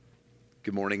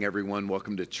Good morning, everyone.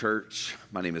 Welcome to church.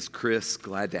 My name is Chris.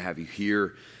 Glad to have you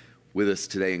here with us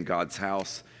today in God's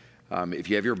house. If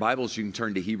you have your Bibles, you can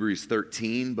turn to Hebrews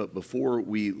 13. But before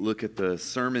we look at the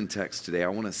sermon text today, I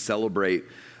want to celebrate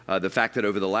the fact that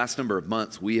over the last number of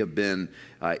months, we have been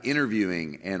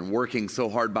interviewing and working so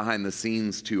hard behind the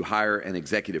scenes to hire an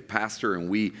executive pastor,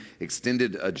 and we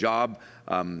extended a job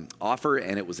offer,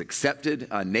 and it was accepted.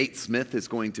 Nate Smith is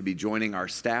going to be joining our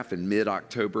staff in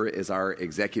mid-October as our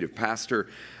executive pastor,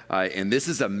 and this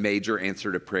is a major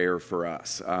answer to prayer for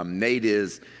us. Nate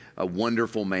is a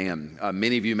wonderful man.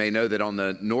 Many of you may know that on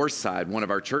the north side, one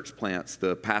of our church plants,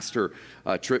 the pastor,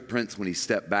 Trip Prince, when he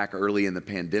stepped back early in the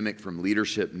pandemic from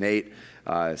leadership, Nate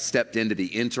stepped into the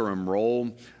interim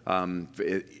role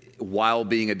while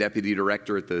being a deputy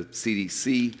director at the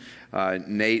CDC.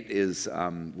 Nate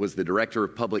was the director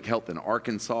of public health in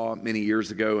Arkansas many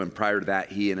years ago, and prior to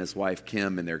that, he and his wife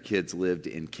Kim and their kids lived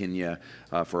in Kenya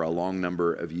for a long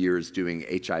number of years doing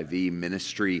HIV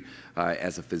ministry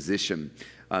as a physician.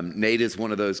 Nate is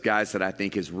one of those guys that I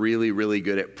think is really, really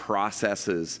good at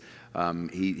processes.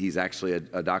 He's actually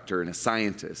a doctor and a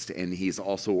scientist, and he's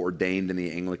also ordained in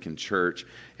the Anglican Church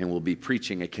and will be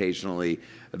preaching occasionally.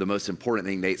 The most important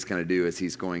thing Nate's going to do is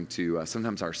he's going to,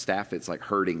 sometimes our staff, it's like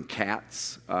herding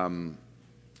cats.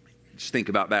 Just think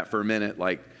about that for a minute,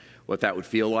 like what that would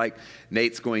feel like.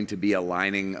 Nate's going to be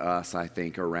aligning us, I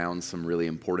think, around some really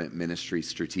important ministry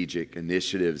strategic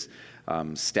initiatives,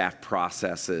 staff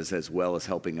processes, as well as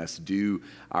helping us do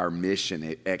our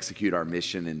mission, execute our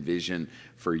mission and vision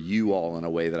for you all in a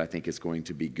way that I think is going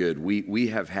to be good. We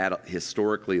have had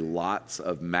historically lots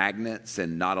of magnets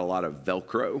and not a lot of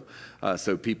Velcro.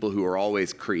 So people who are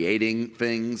always creating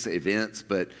things, events,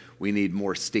 but we need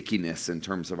more stickiness in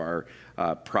terms of our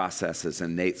processes,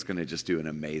 and Nate's going to just do an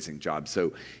amazing job.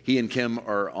 So he and Kim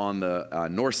are on the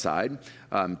north side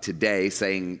today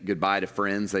saying goodbye to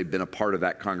friends. They've been a part of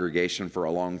that congregation for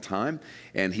a long time,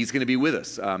 and he's going to be with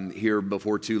us here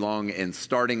before too long and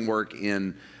starting work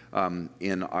in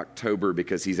October,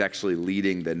 because he's actually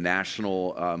leading the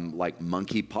national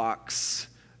monkeypox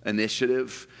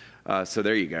initiative. So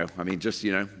there you go. I mean, just,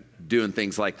 doing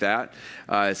things like that.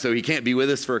 So he can't be with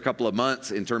us for a couple of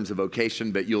months in terms of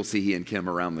vocation, but you'll see he and Kim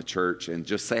around the church, and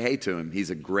just say hey to him.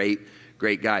 He's a great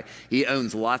guy. He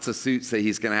owns lots of suits that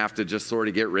he's going to have to just sort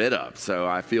of get rid of. So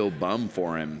I feel bummed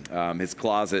for him. His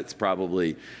closet's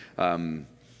probably,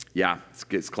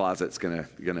 his closet's going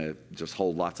to just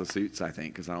hold lots of suits, I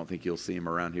think, because I don't think you'll see him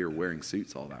around here wearing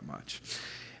suits all that much.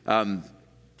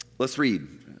 Let's read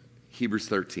Hebrews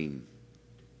 13.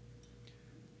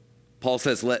 Paul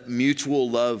says, "Let mutual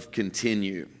love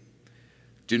continue.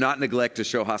 Do not neglect to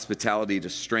show hospitality to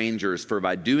strangers, for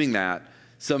by doing that,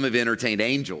 some have entertained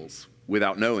angels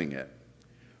without knowing it.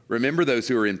 Remember those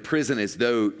who are in prison as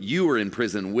though you were in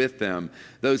prison with them,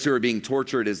 those who are being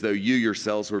tortured as though you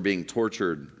yourselves were being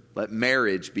tortured. Let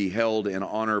marriage be held in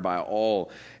honor by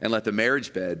all, and let the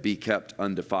marriage bed be kept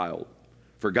undefiled.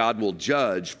 For God will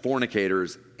judge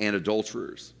fornicators and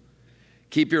adulterers.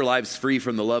 Keep your lives free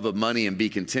from the love of money and be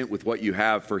content with what you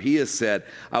have, for he has said,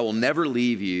 I will never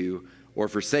leave you or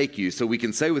forsake you. So we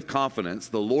can say with confidence,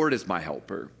 the Lord is my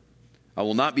helper. I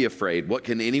will not be afraid. What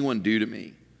can anyone do to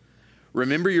me?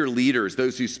 Remember your leaders,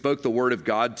 those who spoke the word of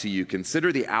God to you.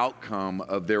 Consider the outcome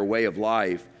of their way of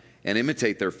life and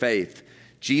imitate their faith.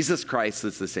 Jesus Christ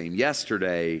is the same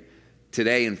yesterday,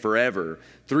 today, and forever.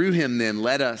 Through him, then,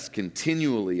 let us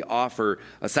continually offer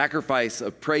a sacrifice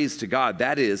of praise to God.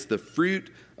 That is the fruit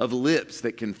of lips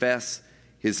that confess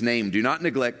his name. Do not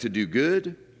neglect to do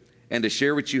good and to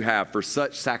share what you have, for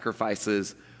such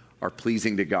sacrifices are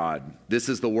pleasing to God." This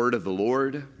is the word of the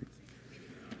Lord.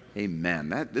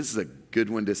 Amen. This is a good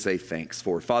one to say thanks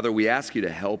for. Father, we ask you to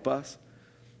help us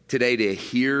today to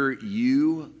hear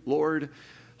you, Lord.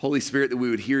 Holy Spirit, that we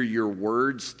would hear your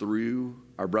words through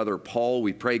our brother Paul.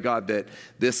 We pray, God, that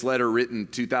this letter written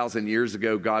 2,000 years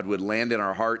ago, God, would land in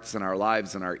our hearts and our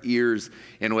lives and our ears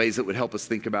in ways that would help us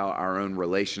think about our own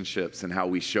relationships and how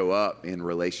we show up in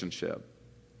relationship.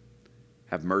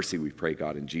 Have mercy, we pray,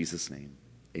 God, in Jesus' name.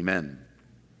 Amen.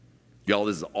 Y'all,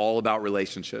 this is all about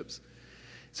relationships.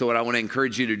 So what I want to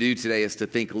encourage you to do today is to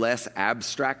think less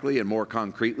abstractly and more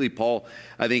concretely. Paul,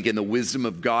 I think in the wisdom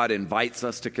of God, invites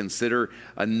us to consider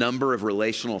a number of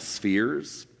relational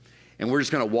spheres. And we're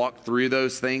just going to walk through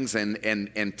those things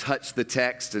and touch the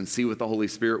text and see what the Holy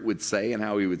Spirit would say and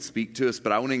how he would speak to us.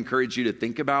 But I want to encourage you to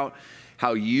think about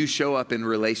how you show up in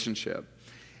relationship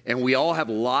And we all have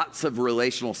lots of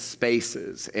relational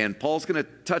spaces. And Paul's going to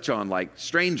touch on like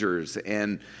strangers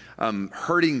and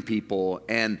hurting people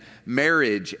and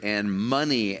marriage and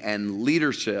money and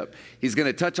leadership. He's going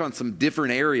to touch on some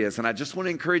different areas. And I just want to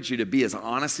encourage you to be as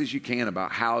honest as you can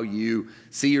about how you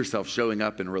see yourself showing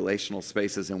up in relational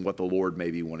spaces and what the Lord may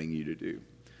be wanting you to do.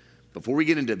 Before we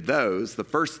get into those, the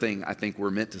first thing I think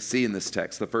we're meant to see in this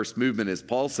text, the first movement is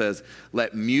Paul says,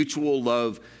 let mutual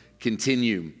love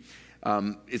continue.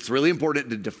 It's really important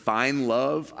to define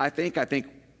love, I think. I think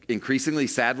increasingly,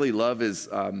 sadly, love is,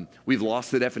 we've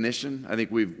lost the definition. I think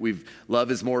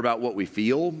love is more about what we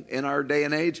feel in our day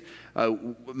and age.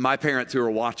 My parents who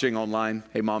are watching online,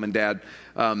 hey, mom and dad,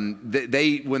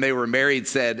 they when they were married,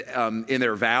 said in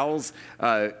their vows,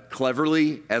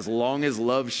 cleverly, as long as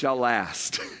love shall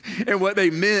last. And what they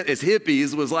meant as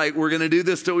hippies was like, we're going to do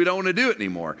this till we don't want to do it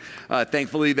anymore.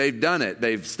 Thankfully, they've done it.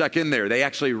 They've stuck in there. They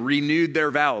actually renewed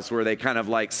their vows where they kind of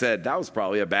like said, that was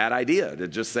probably a bad idea to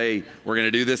just say, we're going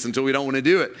to do this until we don't want to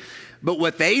do it. But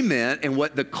what they meant and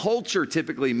what the culture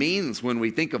typically means when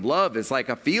we think of love is like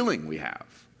a feeling we have.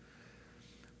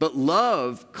 But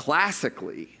love,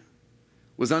 classically,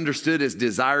 was understood as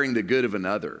desiring the good of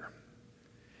another.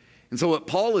 And so what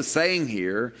Paul is saying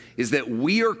here is that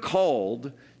we are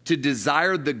called to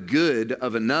desire the good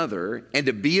of another and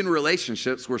to be in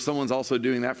relationships where someone's also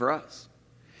doing that for us.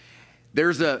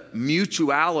 There's a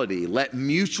mutuality. Let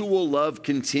mutual love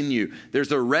continue.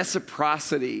 There's a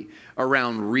reciprocity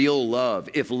around real love.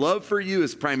 If love for you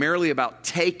is primarily about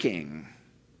taking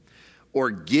or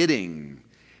getting,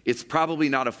 it's probably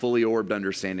not a fully orbed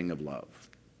understanding of love.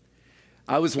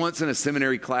 I was once in a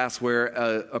seminary class where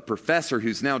a professor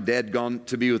who's now dead, gone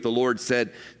to be with the Lord,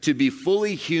 said, to be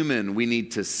fully human, we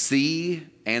need to see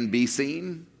and be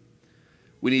seen.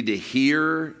 We need to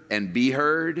hear and be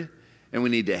heard. And we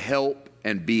need to help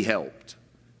and be helped.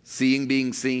 Seeing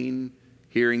being seen,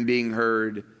 hearing being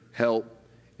heard, help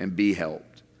and be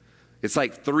helped. It's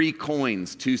like 3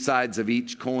 coins, 2 sides of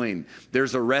each coin.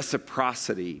 There's a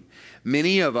reciprocity.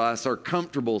 Many of us are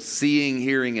comfortable seeing,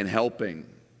 hearing, and helping.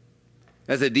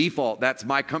 As a default, that's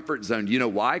my comfort zone. Do you know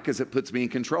why? Because it puts me in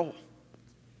control.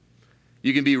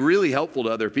 You can be really helpful to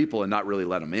other people and not really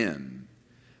let them in.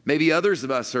 Maybe others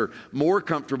of us are more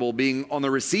comfortable being on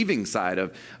the receiving side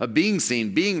of being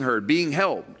seen, being heard, being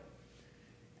helped.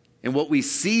 And what we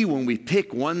see when we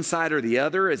pick one side or the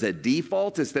other as a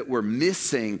default is that we're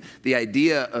missing the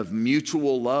idea of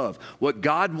mutual love. What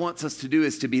God wants us to do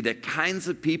is to be the kinds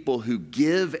of people who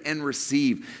give and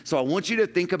receive. So I want you to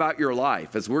think about your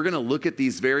life as we're going to look at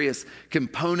these various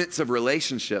components of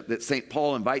relationship that St.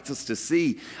 Paul invites us to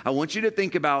see. I want you to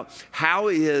think about how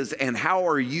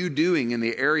are you doing in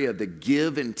the area of the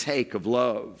give and take of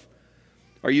love.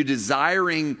 Are you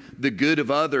desiring the good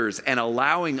of others and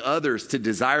allowing others to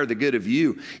desire the good of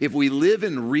you? If we live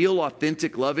in real,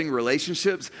 authentic, loving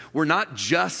relationships, we're not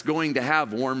just going to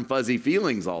have warm, fuzzy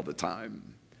feelings all the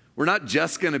time. We're not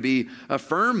just going to be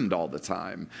affirmed all the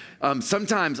time.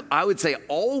 Sometimes, I would say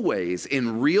always,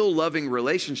 in real loving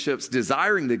relationships,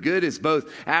 desiring the good is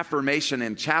both affirmation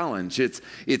and challenge.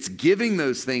 It's giving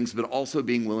those things, but also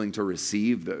being willing to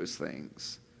receive those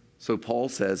things. So Paul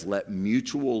says, let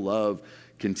mutual love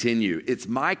continue. It's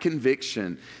my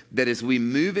conviction that as we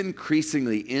move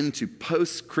increasingly into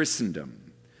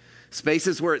post-Christendom,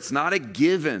 spaces where it's not a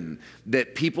given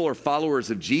that people are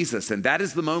followers of Jesus, and that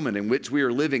is the moment in which we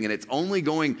are living, and it's only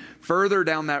going further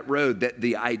down that road, that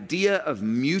the idea of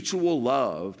mutual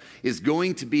love is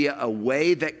going to be a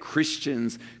way that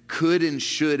Christians could and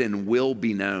should and will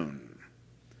be known.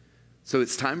 So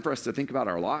it's time for us to think about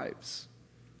our lives.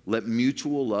 Let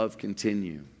mutual love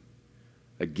continue.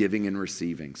 A giving and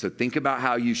receiving. So think about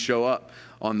how you show up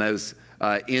on those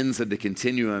ends of the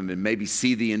continuum and maybe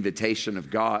see the invitation of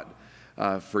God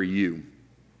for you.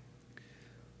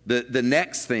 The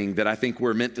next thing that I think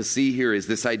we're meant to see here is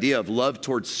this idea of love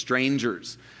towards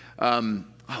strangers.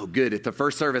 Oh, good. At the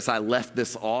first service, I left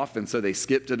this off, and so they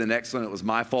skipped to the next one. It was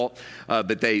my fault,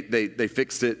 but they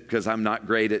fixed it because I'm not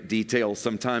great at details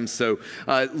sometimes. So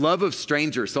love of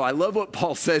strangers. So I love what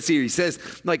Paul says here. He says,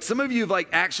 like, some of you have like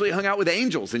actually hung out with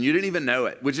angels, and you didn't even know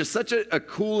it, which is such a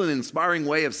cool and inspiring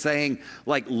way of saying,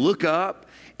 like, look up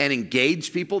and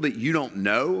engage people that you don't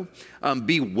know.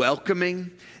 Be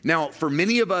welcoming. Now, for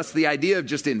many of us, the idea of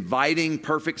just inviting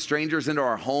perfect strangers into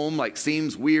our home like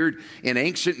seems weird. In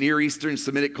ancient Near Eastern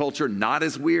Semitic culture, not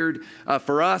as weird.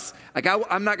 For us, like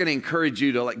I'm not going to encourage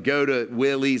you to like go to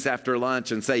Willie's after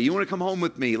lunch and say, you want to come home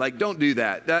with me? Like, don't do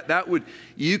that. That would,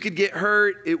 you could get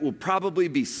hurt. It will probably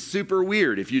be super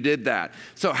weird if you did that.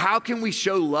 So how can we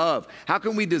show love? How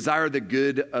can we desire the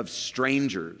good of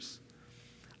strangers?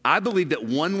 I believe that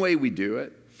one way we do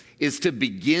it is to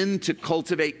begin to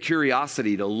cultivate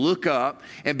curiosity, to look up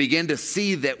and begin to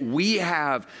see that we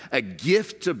have a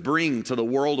gift to bring to the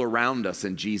world around us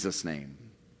in Jesus' name.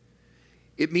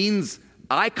 It means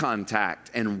eye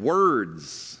contact and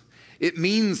words. It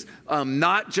means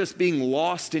not just being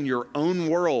lost in your own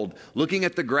world, looking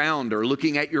at the ground or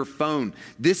looking at your phone.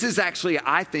 This is actually,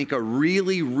 I think, a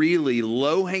really, really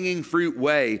low-hanging fruit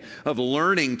way of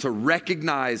learning to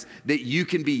recognize that you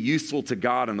can be useful to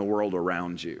God and the world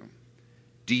around you.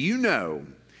 Do you know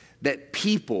that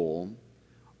people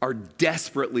are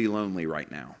desperately lonely right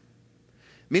now?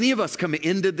 Many of us come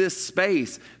into this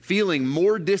space feeling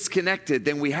more disconnected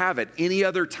than we have at any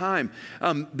other time.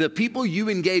 The people you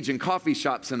engage in coffee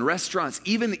shops and restaurants,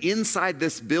 even inside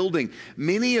this building,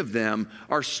 many of them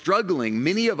are struggling.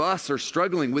 Many of us are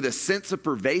struggling with a sense of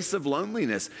pervasive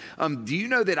loneliness. Do you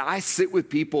know that I sit with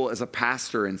people as a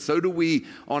pastor, and so do we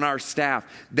on our staff,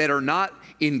 that are not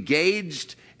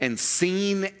engaged and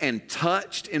seen and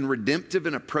touched in redemptive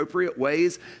and appropriate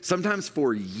ways, sometimes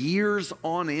for years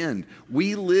on end?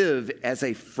 We live as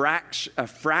a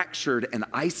fractured and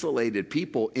isolated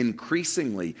people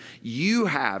increasingly. You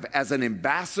have, as an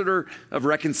ambassador of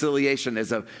reconciliation,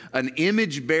 as an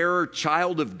image bearer,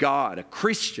 child of God, a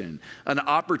Christian, an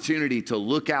opportunity to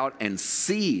look out and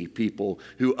see people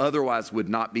who otherwise would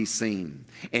not be seen.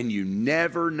 And you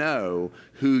never know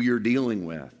who you're dealing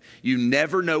with. You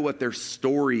never know what their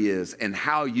story is and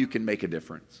how you can make a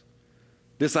difference.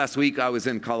 This last week, I was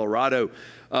in Colorado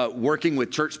working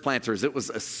with church planters. It was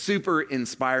a super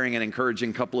inspiring and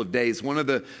encouraging couple of days. One of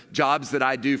the jobs that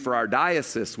I do for our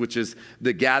diocese, which is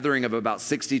the gathering of about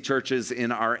 60 churches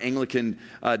in our Anglican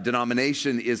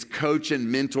denomination, is coach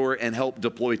and mentor and help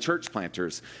deploy church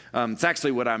planters. It's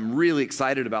actually what I'm really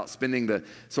excited about spending the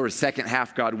sort of second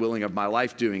half, God willing, of my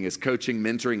life doing, is coaching,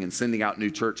 mentoring, and sending out new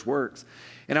church works.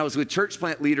 And I was with church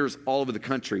plant leaders all over the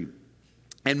country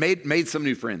and made some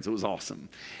new friends. It was awesome.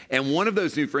 And one of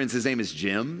those new friends, his name is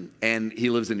Jim, and he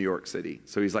lives in New York City.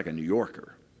 So he's like a New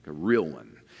Yorker, a real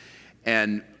one.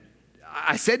 And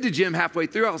I said to Jim halfway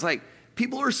through, I was like,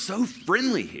 people are so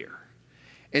friendly here.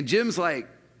 And Jim's like,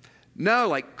 no,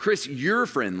 like, Chris, you're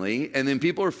friendly, and then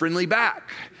people are friendly back.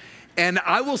 And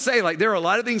I will say, like, there are a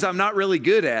lot of things I'm not really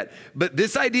good at, but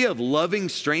this idea of loving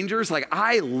strangers, like,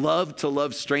 I love to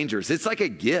love strangers. It's like a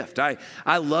gift. I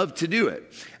love to do it.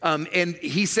 And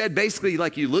he said, basically,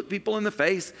 like, you look people in the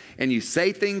face and you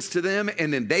say things to them,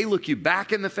 and then they look you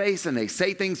back in the face and they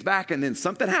say things back, and then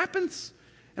something happens.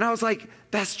 And I was like,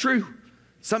 that's true.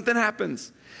 Something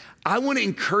happens. I want to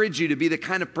encourage you to be the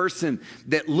kind of person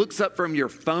that looks up from your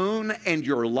phone and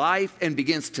your life and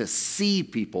begins to see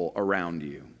people around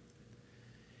you.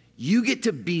 You get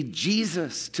to be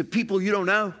Jesus to people you don't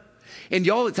know. And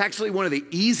y'all, it's actually one of the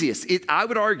easiest. I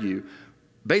would argue,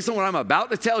 based on what I'm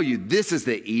about to tell you, this is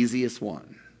the easiest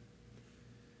one.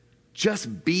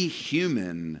 Just be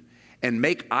human and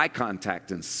make eye contact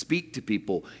and speak to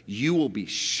people. You will be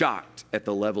shocked at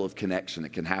the level of connection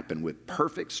that can happen with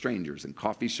perfect strangers in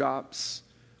coffee shops,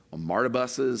 on MARTA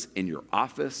buses, in your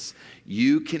office.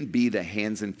 You can be the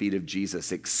hands and feet of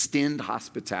Jesus. Extend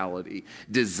hospitality.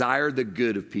 Desire the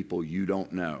good of people you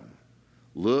don't know.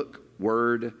 Look,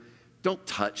 word. Don't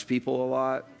touch people a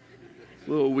lot. A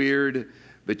little weird,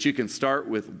 but you can start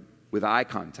with eye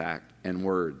contact and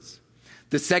words.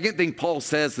 The second thing Paul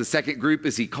says, the second group,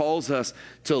 is he calls us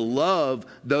to love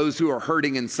those who are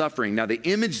hurting and suffering. Now, the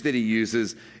image that he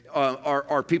uses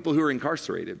are people who are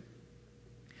incarcerated.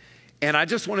 And I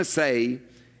just want to say,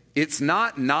 it's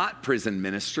not prison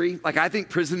ministry. Like, I think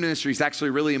prison ministry is actually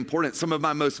really important. Some of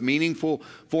my most meaningful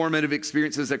formative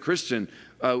experiences as a Christian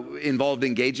involved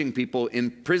engaging people in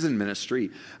prison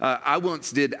ministry. I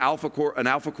once did an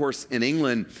Alpha course in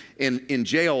England in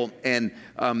jail, and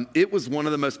it was one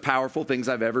of the most powerful things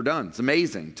I've ever done. It's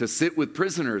amazing to sit with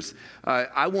prisoners.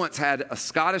 I once had a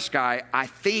Scottish guy, I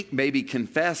think, maybe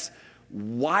confess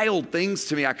wild things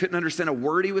to me. I couldn't understand a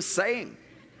word he was saying.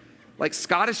 Like,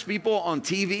 Scottish people on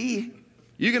TV,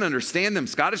 you can understand them.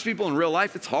 Scottish people in real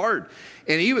life, it's hard.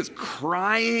 And he was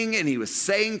crying and he was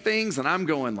saying things, and I'm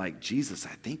going like, Jesus,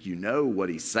 I think you know what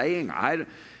he's saying.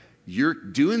 You're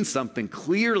doing something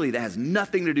clearly that has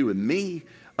nothing to do with me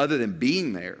other than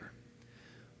being there.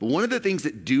 But one of the things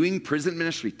that doing prison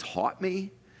ministry taught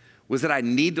me was that I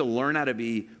need to learn how to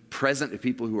be present to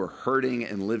people who are hurting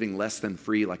and living less than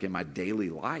free, like in my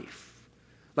daily life.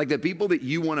 Like the people that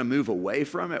you want to move away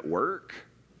from at work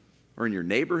or in your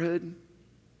neighborhood,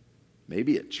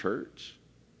 maybe at church.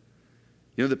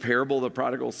 You know the parable of the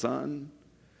prodigal son?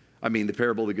 The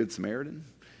parable of the Good Samaritan,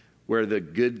 where the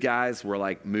good guys were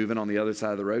like moving on the other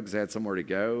side of the road because they had somewhere to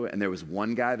go. And there was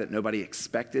one guy that nobody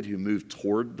expected who moved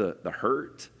toward the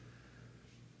hurt.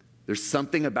 There's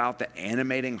something about the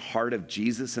animating heart of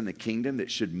Jesus in the kingdom that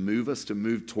should move us to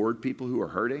move toward people who are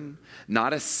hurting,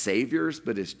 not as saviors,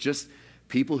 but as just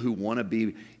people who want to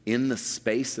be in the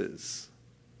spaces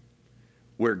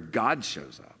where God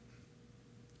shows up.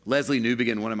 Leslie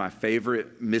Newbegin, one of my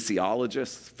favorite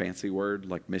missiologists, fancy word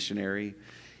like missionary,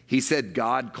 he said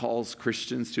God calls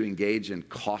Christians to engage in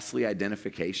costly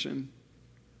identification.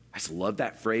 I just love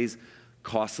that phrase,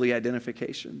 costly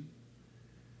identification.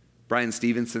 Brian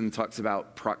Stevenson talks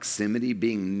about proximity,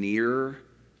 being near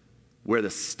where the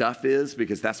stuff is,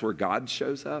 because that's where God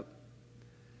shows up.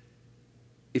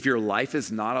 If your life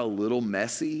is not a little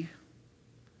messy,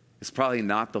 it's probably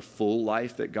not the full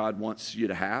life that God wants you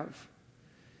to have.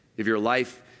 If your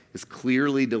life is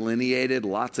clearly delineated,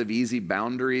 lots of easy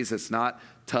boundaries, it's not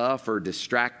tough or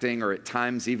distracting or at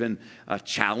times even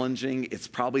challenging, it's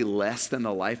probably less than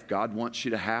the life God wants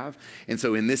you to have. And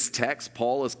so in this text,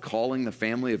 Paul is calling the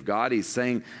family of God. He's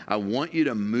saying, I want you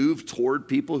to move toward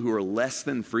people who are less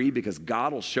than free, because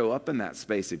God will show up in that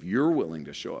space if you're willing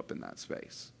to show up in that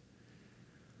space.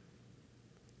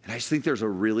 And I just think there's a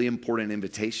really important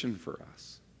invitation for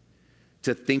us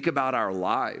to think about our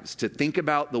lives, to think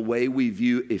about the way we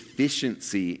view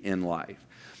efficiency in life.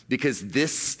 Because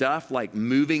this stuff, like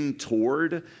moving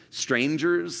toward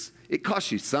strangers, it costs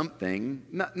you something.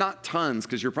 Not tons,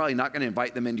 because you're probably not going to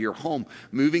invite them into your home.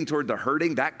 Moving toward the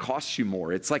hurting, that costs you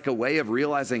more. It's like a way of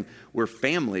realizing we're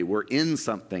family, we're in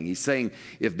something. He's saying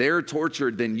if they're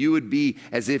tortured, then you would be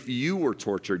as if you were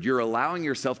tortured. You're allowing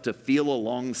yourself to feel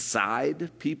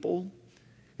alongside people.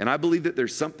 And I believe that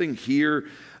there's something here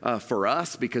for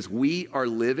us, because we are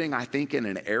living, I think, in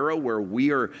an era where we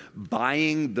are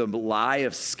buying the lie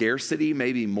of scarcity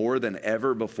maybe more than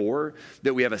ever before,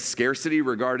 that we have a scarcity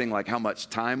regarding like how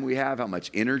much time we have, how much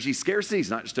energy. Scarcity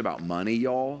is not just about money,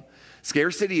 y'all.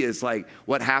 Scarcity is like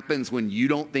what happens when you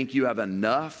don't think you have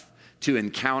enough to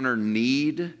encounter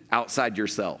need outside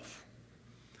yourself.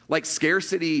 Like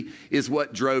scarcity is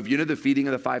what drove, the feeding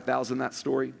of the 5,000, that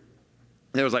story?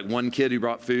 There was like one kid who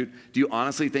brought food. Do you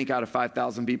honestly think out of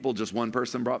 5,000 people, just one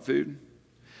person brought food?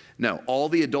 No, all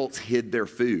the adults hid their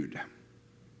food.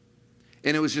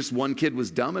 And it was just one kid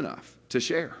was dumb enough to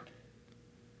share.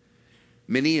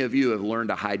 Many of you have learned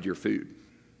to hide your food.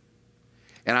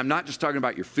 And I'm not just talking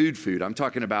about your food. I'm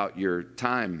talking about your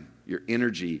time, your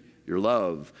energy, your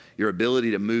love, your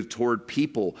ability to move toward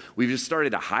people. We've just started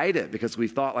to hide it because we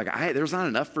thought like, there's not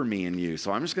enough for me and you,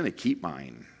 so I'm just going to keep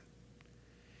mine.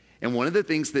 And one of the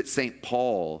things that St.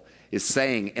 Paul is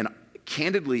saying, and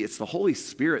candidly, it's the Holy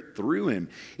Spirit through him,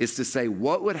 is to say,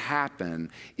 what would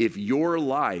happen if your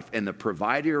life and the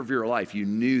provider of your life, you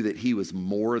knew that he was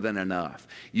more than enough?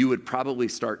 You would probably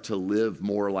start to live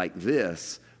more like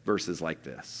this versus like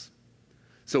this.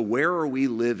 So where are we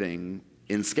living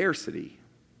in scarcity?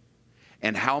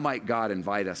 And how might God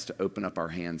invite us to open up our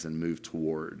hands and move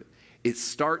toward? It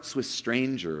starts with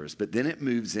strangers, but then it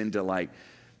moves into like,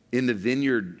 in the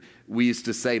vineyard, we used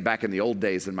to say back in the old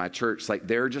days in my church, like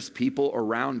there are just people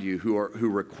around you who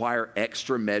require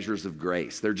extra measures of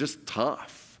grace. They're just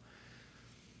tough.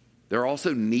 There are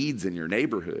also needs in your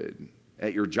neighborhood,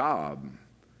 at your job.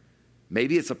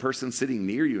 Maybe it's a person sitting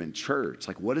near you in church.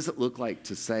 Like, what does it look like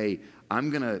to say, I'm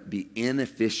going to be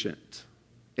inefficient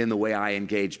in the way I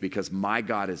engage because my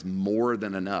God is more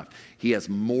than enough. He has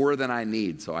more than I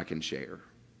need so I can share.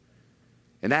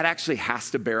 And that actually has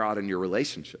to bear out in your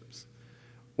relationships,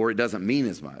 or it doesn't mean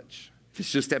as much. If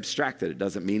it's just abstracted, it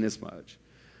doesn't mean as much.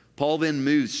 Paul then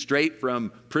moves straight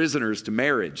from prisoners to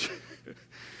marriage.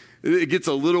 It gets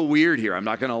a little weird here, I'm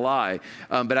not going to lie.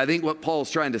 But I think what Paul's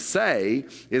trying to say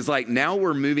is like now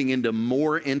we're moving into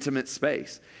more intimate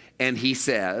space. And he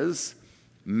says,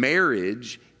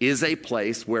 marriage is a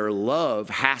place where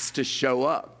love has to show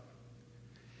up.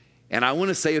 And I want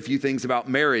to say a few things about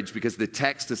marriage because the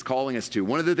text is calling us to.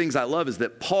 One of the things I love is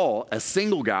that Paul, a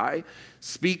single guy,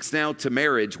 speaks now to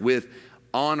marriage with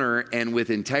honor and with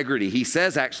integrity. He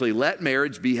says, actually, let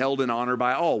marriage be held in honor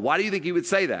by all. Why do you think he would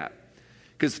say that?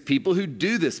 Because people who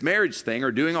do this marriage thing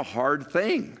are doing a hard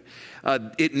thing.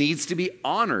 It needs to be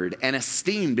honored and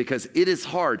esteemed because it is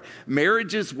hard.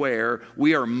 Marriage is where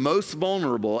we are most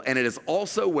vulnerable, and it is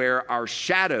also where our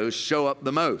shadows show up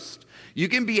the most. You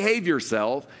can behave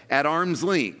yourself at arm's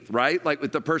length, right? Like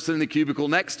with the person in the cubicle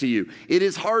next to you. It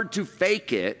is hard to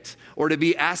fake it or to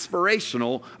be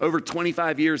aspirational over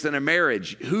 25 years in a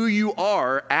marriage. Who you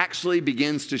are actually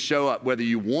begins to show up, whether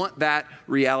you want that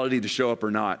reality to show up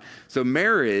or not. So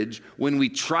marriage, when we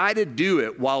try to do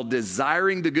it while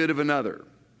desiring the good of another,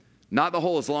 Not the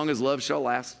whole, as long as love shall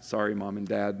last. Sorry, mom and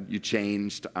dad, you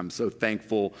changed. I'm so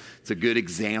thankful. It's a good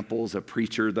example as a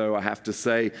preacher, though, I have to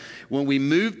say. When we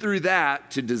move through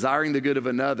that to desiring the good of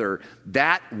another,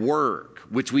 that work,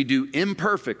 which we do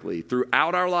imperfectly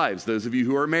throughout our lives, those of you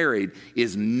who are married,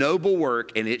 is noble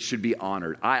work and it should be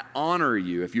honored. I honor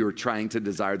you if you are trying to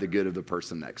desire the good of the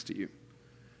person next to you.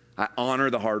 I honor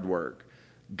the hard work.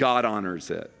 God honors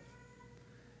it.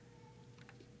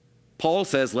 Paul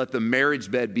says, let the marriage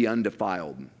bed be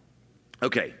undefiled.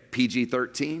 Okay,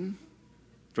 PG-13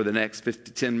 for the next 5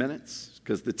 to 10 minutes,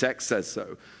 because the text says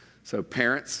so. So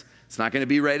parents, it's not going to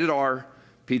be rated R,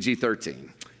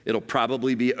 PG-13. It'll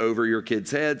probably be over your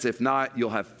kids' heads. If not, you'll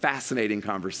have fascinating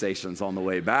conversations on the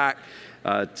way back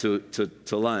to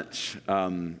lunch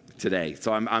today.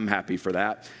 So I'm happy for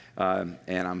that,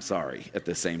 and I'm sorry at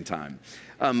the same time.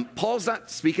 Paul's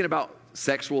not speaking about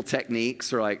sexual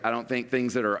techniques, or I don't think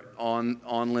things that are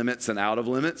on limits and out of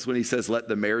limits when he says let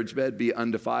the marriage bed be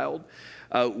undefiled.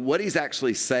 What he's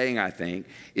actually saying, I think,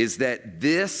 is that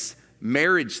this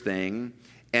marriage thing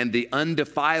and the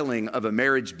undefiling of a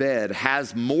marriage bed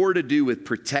has more to do with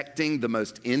protecting the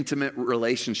most intimate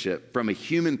relationship from a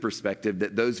human perspective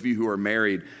that those of you who are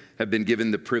married have been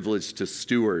given the privilege to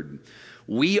steward.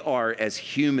 We are, as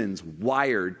humans,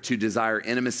 wired to desire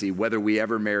intimacy, whether we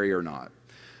ever marry or not.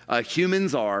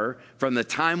 Humans are, from the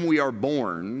time we are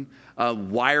born,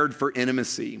 wired for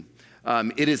intimacy.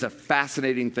 It is a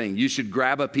fascinating thing. You should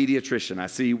grab a pediatrician. I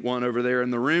see one over there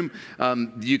in the room.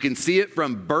 You can see it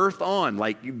from birth on.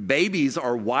 Like, babies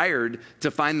are wired to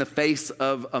find the face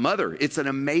of a mother. It's an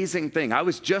amazing thing. I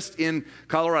was just in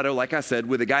Colorado, like I said,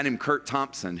 with a guy named Kurt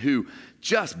Thompson, who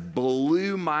just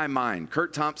blew my mind.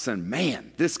 Kurt Thompson,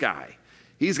 man, this guy,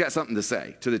 he's got something to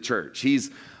say to the church.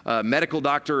 He's a medical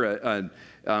doctor,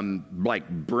 like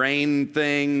brain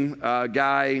thing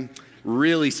guy,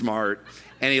 really smart,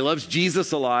 and he loves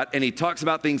Jesus a lot, and he talks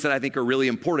about things that I think are really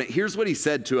important. Here's what he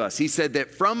said to us. He said that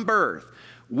from birth,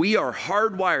 we are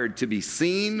hardwired to be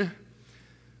seen.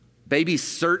 Babies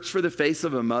search for the face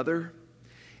of a mother,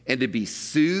 and to be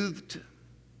soothed,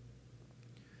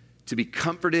 to be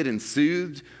comforted and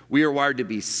soothed. We are wired to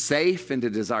be safe and to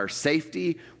desire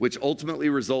safety, which ultimately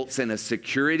results in a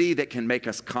security that can make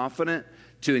us confident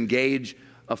to engage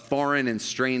a foreign and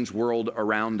strange world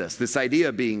around us. This idea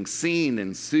of being seen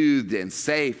and soothed and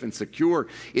safe and secure,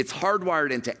 it's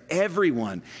hardwired into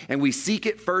everyone. And we seek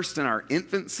it first in our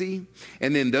infancy.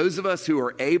 And then those of us who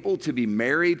are able to be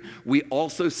married, we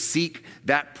also seek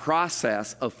that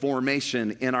process of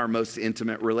formation in our most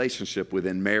intimate relationship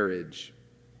within marriage.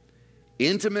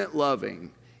 Intimate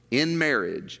loving in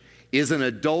marriage is an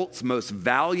adult's most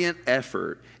valiant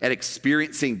effort at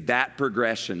experiencing that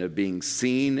progression of being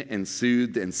seen and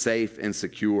soothed and safe and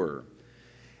secure.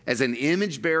 As an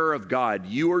image bearer of God,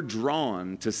 you are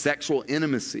drawn to sexual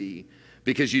intimacy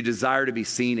because you desire to be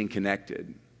seen and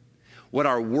connected. What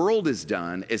our world has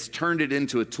done is turned it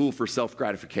into a tool for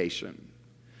self-gratification.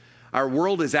 Our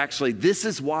world is actually, this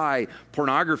is why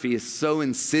pornography is so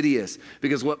insidious,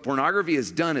 because what pornography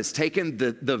has done is taken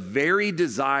the very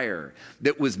desire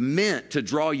that was meant to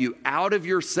draw you out of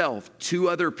yourself to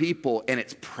other people, and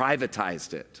it's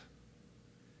privatized it.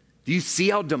 Do you see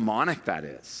how demonic that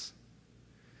is?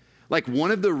 Like,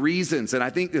 one of the reasons, and I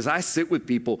think as I sit with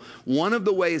people, one of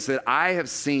the ways that I have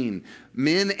seen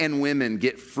men and women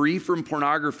get free from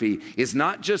pornography is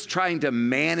not just trying to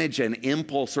manage an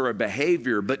impulse or a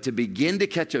behavior, but to begin to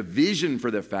catch a vision for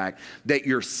the fact that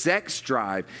your sex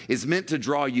drive is meant to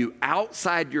draw you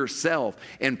outside yourself.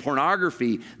 And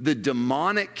pornography, the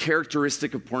demonic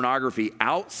characteristic of pornography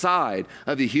outside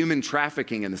of the human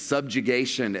trafficking and the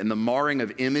subjugation and the marring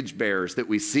of image bearers that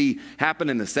we see happen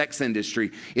in the sex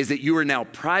industry, is that you are now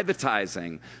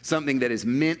privatizing something that is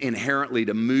meant inherently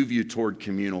to move you toward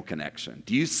communal connection.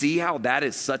 Do you see how that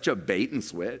is such a bait and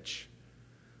switch?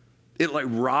 It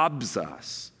robs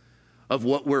us of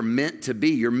what we're meant to be.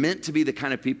 You're meant to be the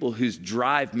kind of people whose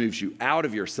drive moves you out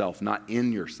of yourself, not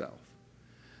in yourself.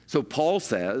 So Paul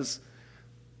says,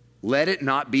 let it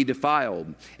not be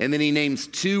defiled. And then he names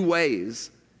 2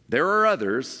 ways. There are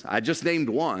others, I just named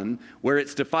one, where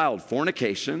it's defiled.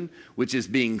 Fornication, which is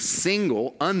being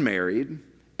single, unmarried,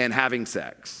 and having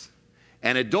sex.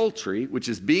 And adultery, which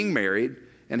is being married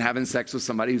and having sex with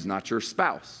somebody who's not your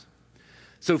spouse.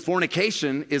 So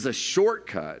fornication is a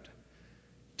shortcut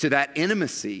to that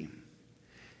intimacy.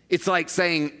 It's like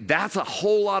saying, that's a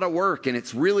whole lot of work, and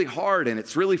it's really hard, and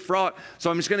it's really fraught,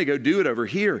 so I'm just going to go do it over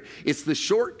here. It's the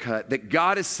shortcut that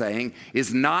God is saying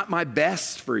is not my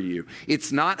best for you.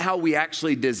 It's not how we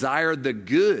actually desire the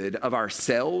good of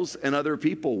ourselves and other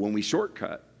people when we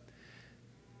shortcut.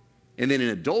 And then in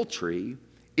adultery,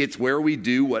 It's where we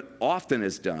do what often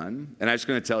is done. And I'm just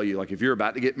going to tell you, like, if you're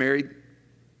about to get married,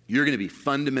 you're going to be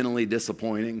fundamentally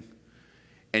disappointing,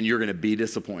 and you're going to be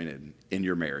disappointed in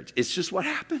your marriage. It's just what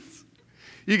happens.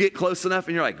 You get close enough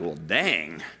and you're like, well,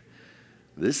 dang,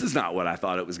 this is not what I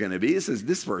thought it was going to be.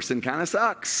 This person kind of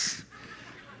sucks.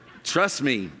 Trust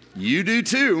me, you do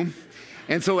too.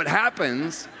 And so what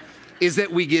happens is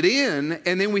that we get in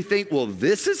and then we think, well,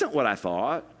 this isn't what I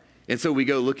thought. And so we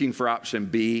go looking for option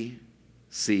B,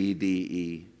 C, D,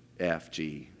 E, F,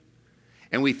 G.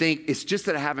 And we think it's just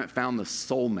that I haven't found the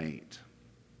soulmate.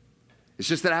 It's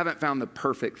just that I haven't found the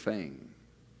perfect thing.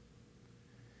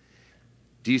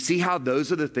 Do you see how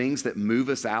those are the things that move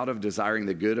us out of desiring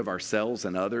the good of ourselves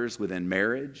and others within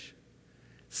marriage?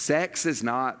 Sex is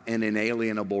not an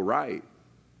inalienable right.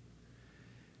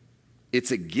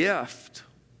 It's a gift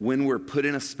when we're put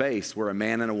in a space where a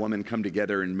man and a woman come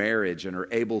together in marriage and are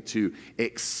able to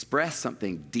express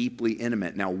something deeply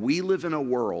intimate. Now, we live in a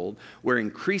world where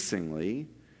increasingly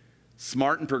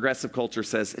smart and progressive culture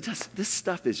says, this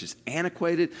stuff is just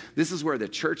antiquated. This is where the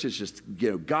church is just,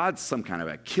 God's some kind of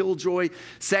a killjoy.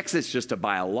 Sex is just a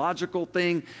biological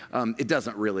thing. It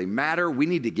doesn't really matter. We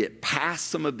need to get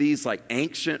past some of these like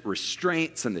ancient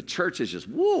restraints, and the church is just,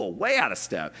 way out of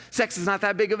step. Sex is not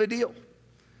that big of a deal.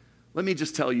 Let me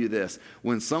just tell you this.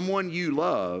 When someone you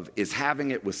love is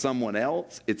having it with someone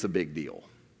else, it's a big deal.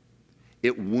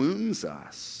 It wounds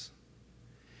us.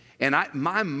 And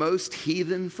my most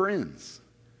heathen friends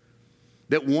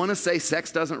that want to say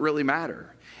sex doesn't really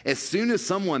matter, as soon as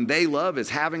someone they love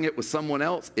is having it with someone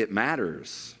else, it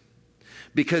matters.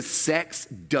 Because sex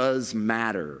does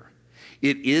matter.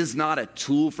 It is not a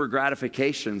tool for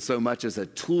gratification so much as a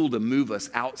tool to move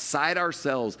us outside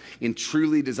ourselves in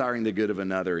truly desiring the good of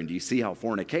another. And do you see how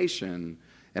fornication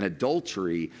and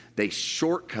adultery, they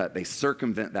shortcut, they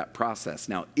circumvent that process?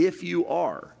 Now, if you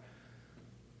are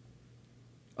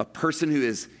a person who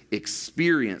has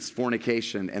experienced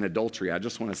fornication and adultery, I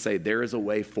just want to say there is a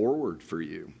way forward for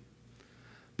you.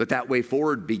 But that way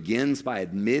forward begins by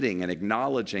admitting and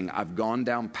acknowledging I've gone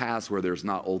down paths where there's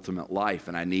not ultimate life,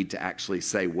 and I need to actually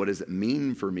say, what does it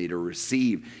mean for me to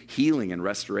receive healing and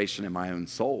restoration in my own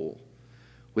soul?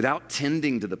 Without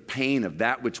tending to the pain of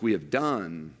that which we have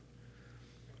done,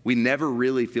 we never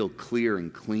really feel clear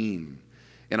and clean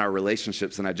in our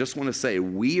relationships. And I just want to say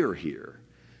we are here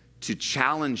to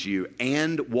challenge you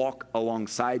and walk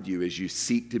alongside you as you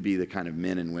seek to be the kind of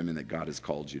men and women that God has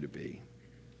called you to be.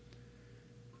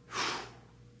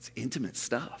 It's intimate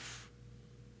stuff.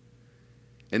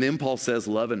 And then Paul says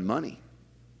love and money.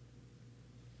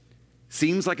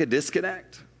 Seems like a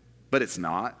disconnect, but it's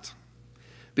not.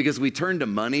 Because we turn to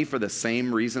money for the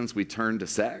same reasons we turn to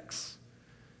sex.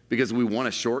 Because we want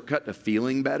a shortcut to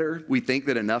feeling better. We think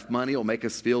that enough money will make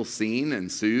us feel seen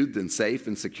and soothed and safe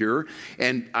and secure.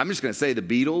 And I'm just going to say the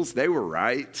Beatles, they were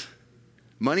right.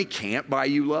 Money can't buy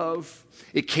you love.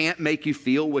 It can't make you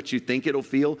feel what you think it'll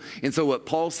feel. And so what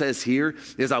Paul says here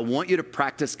is I want you to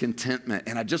practice contentment.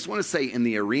 And I just want to say in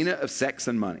the arena of sex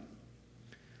and money,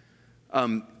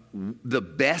 the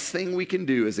best thing we can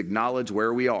do is acknowledge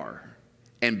where we are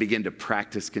and begin to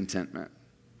practice contentment.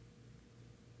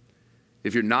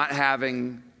 If you're not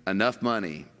having enough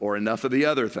money or enough of the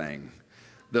other thing,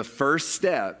 the first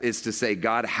step is to say,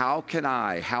 God, how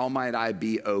might I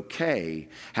be okay?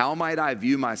 How might I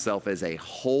view myself as a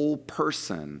whole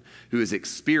person who is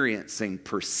experiencing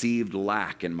perceived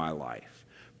lack in my life?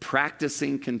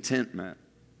 Practicing contentment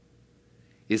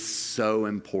is so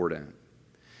important.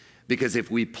 Because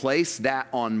if we place that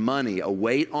on money, a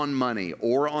weight on money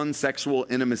or on sexual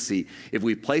intimacy, if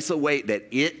we place a weight that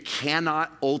it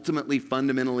cannot ultimately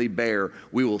fundamentally bear,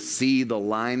 we will see the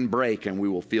line break and we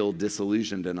will feel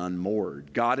disillusioned and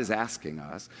unmoored. God is asking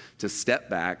us to step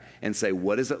back and say,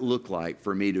 what does it look like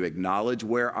for me to acknowledge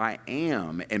where I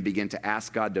am and begin to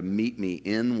ask God to meet me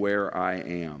in where I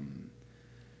am?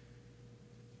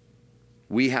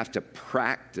 We have to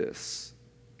practice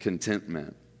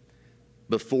contentment.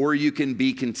 Before you can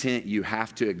be content, you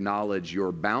have to acknowledge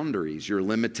your boundaries, your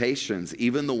limitations,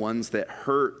 even the ones that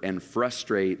hurt and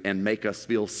frustrate and make us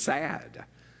feel sad.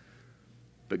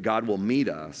 But God will meet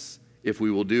us if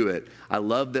we will do it. I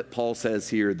love that Paul says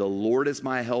here, the Lord is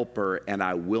my helper and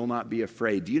I will not be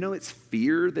afraid. Do you know it's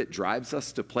fear that drives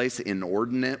us to place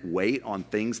inordinate weight on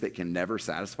things that can never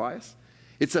satisfy us?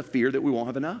 It's a fear that we won't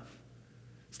have enough.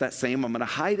 It's that same, I'm going to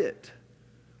hide it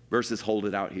versus hold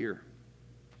it out here.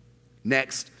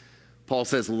 Next, Paul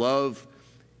says love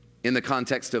in the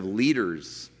context of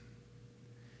leaders.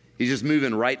 He's just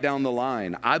moving right down the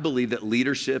line. I believe that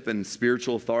leadership and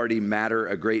spiritual authority matter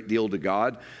a great deal to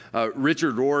God.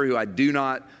 Richard Rohr, who I do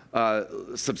not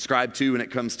subscribe to when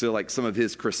it comes to like some of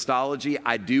his Christology,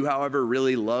 I do, however,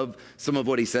 really love some of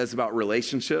what he says about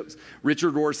relationships.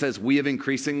 Richard Rohr says we have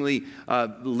increasingly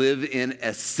live in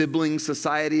a sibling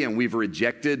society, and we've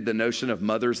rejected the notion of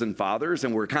mothers and fathers,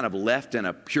 and we're kind of left in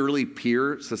a purely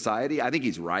peer society. I think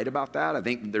he's right about that. I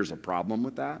think there's a problem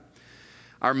with that.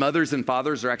 Our mothers and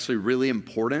fathers are actually really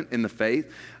important in the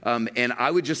faith. And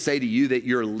I would just say to you that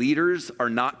your leaders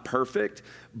are not perfect,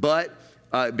 but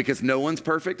because no one's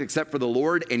perfect except for the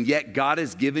Lord, and yet God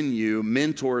has given you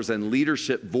mentors and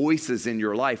leadership voices in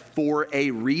your life for a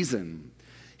reason.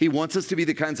 He wants us to be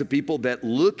the kinds of people that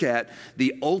look at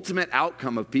the ultimate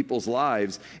outcome of people's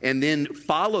lives and then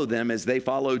follow them as they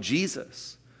follow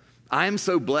Jesus. I am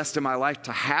so blessed in my life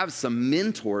to have some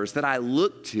mentors that I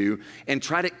look to and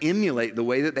try to emulate the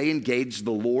way that they engage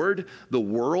the Lord, the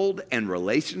world, and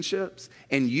relationships.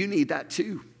 And you need that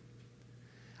too.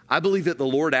 I believe that the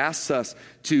Lord asks us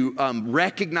to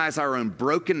recognize our own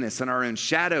brokenness and our own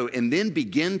shadow, and then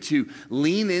begin to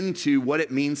lean into what it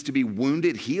means to be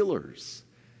wounded healers.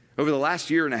 Over the last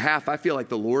year and a half, I feel like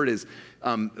the Lord has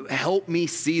helped me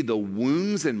see the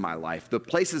wounds in my life, the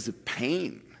places of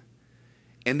pain,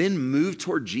 and then move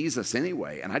toward Jesus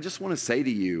anyway. And I just want to say to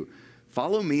you,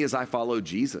 follow me as I follow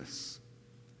Jesus.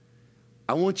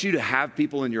 I want you to have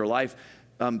people in your life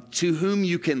to whom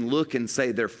you can look and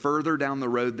say, they're further down the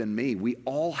road than me. We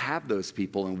all have those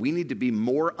people, and we need to be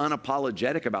more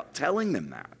unapologetic about telling them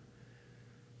that.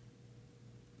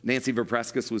 Nancy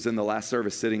Verprescus was in the last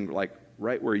service sitting like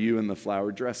right where you in the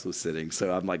flowered dress was sitting.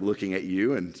 So I'm like looking at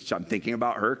you, and I'm thinking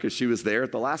about her because she was there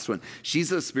at the last one.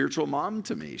 She's a spiritual mom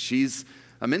to me. She's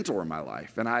a mentor in my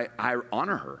life, and I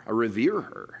honor her. I revere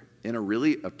her in a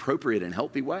really appropriate and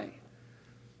healthy way.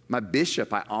 My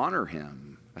bishop, I honor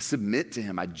him. I submit to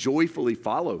him. I joyfully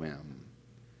follow him.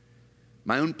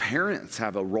 My own parents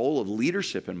have a role of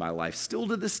leadership in my life still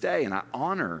to this day, and I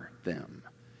honor them.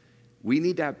 We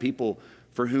need to have people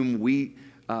for whom we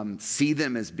see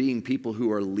them as being people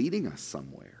who are leading us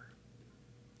somewhere.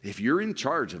 If you're in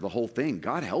charge of the whole thing,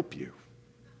 God help you.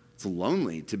 It's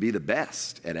lonely to be the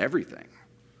best at everything.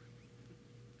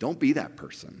 Don't be that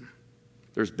person.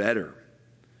 There's better.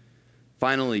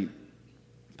 Finally,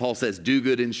 Paul says, do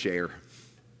good and share.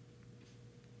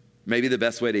 Maybe the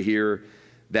best way to hear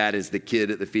that is the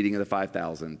kid at the feeding of the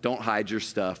 5,000. Don't hide your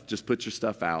stuff. Just put your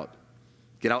stuff out.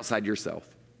 Get outside yourself.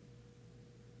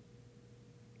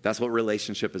 That's what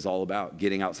relationship is all about,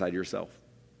 getting outside yourself.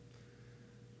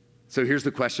 So here's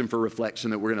the question for reflection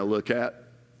that we're going to look at.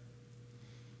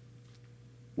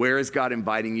 Where is God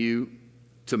inviting you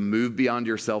to move beyond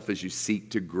yourself as you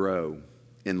seek to grow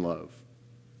in love?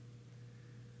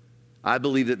 I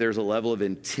believe that there's a level of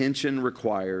intention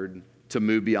required to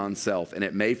move beyond self. And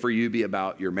it may for you be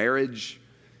about your marriage.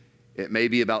 It may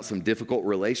be about some difficult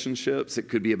relationships. It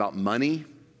could be about money.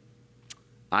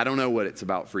 I don't know what it's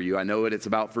about for you. I know what it's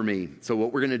about for me. So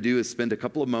what we're going to do is spend a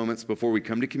couple of moments before we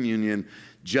come to communion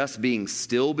just being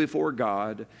still before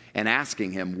God and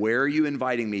asking him, where are you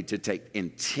inviting me to take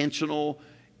intentional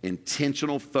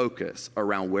focus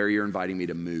around where you're inviting me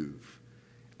to move?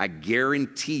 I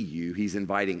guarantee you he's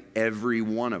inviting every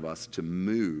one of us to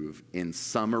move in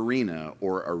some arena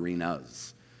or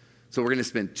arenas. So we're going to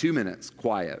spend 2 minutes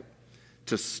quiet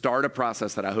to start a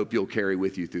process that I hope you'll carry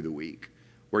with you through the week,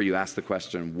 where you ask the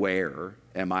question, where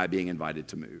am I being invited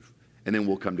to move? And then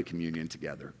we'll come to communion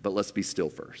together. But let's be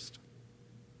still first.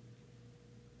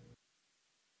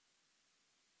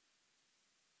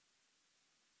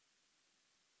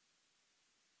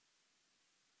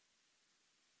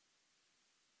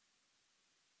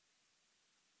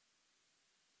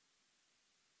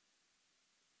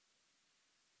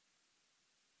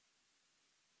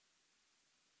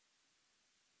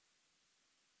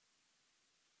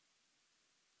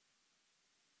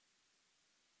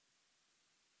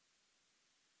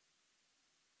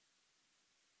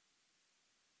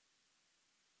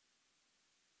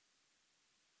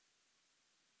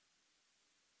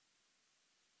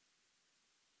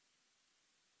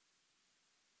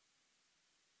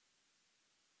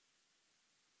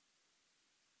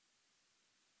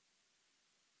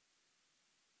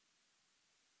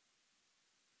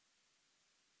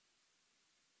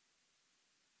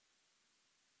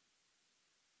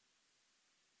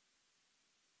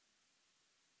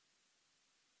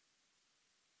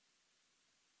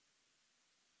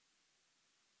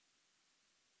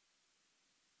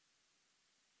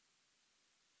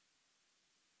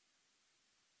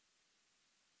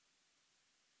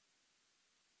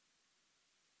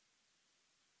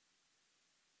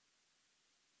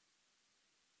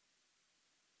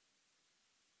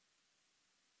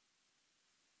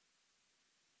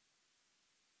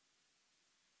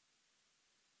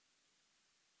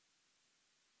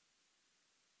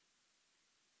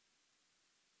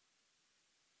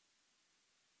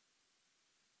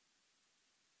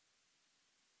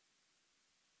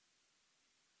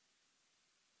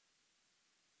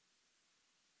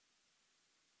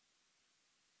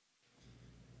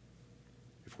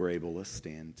 we're able, let's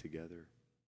stand together.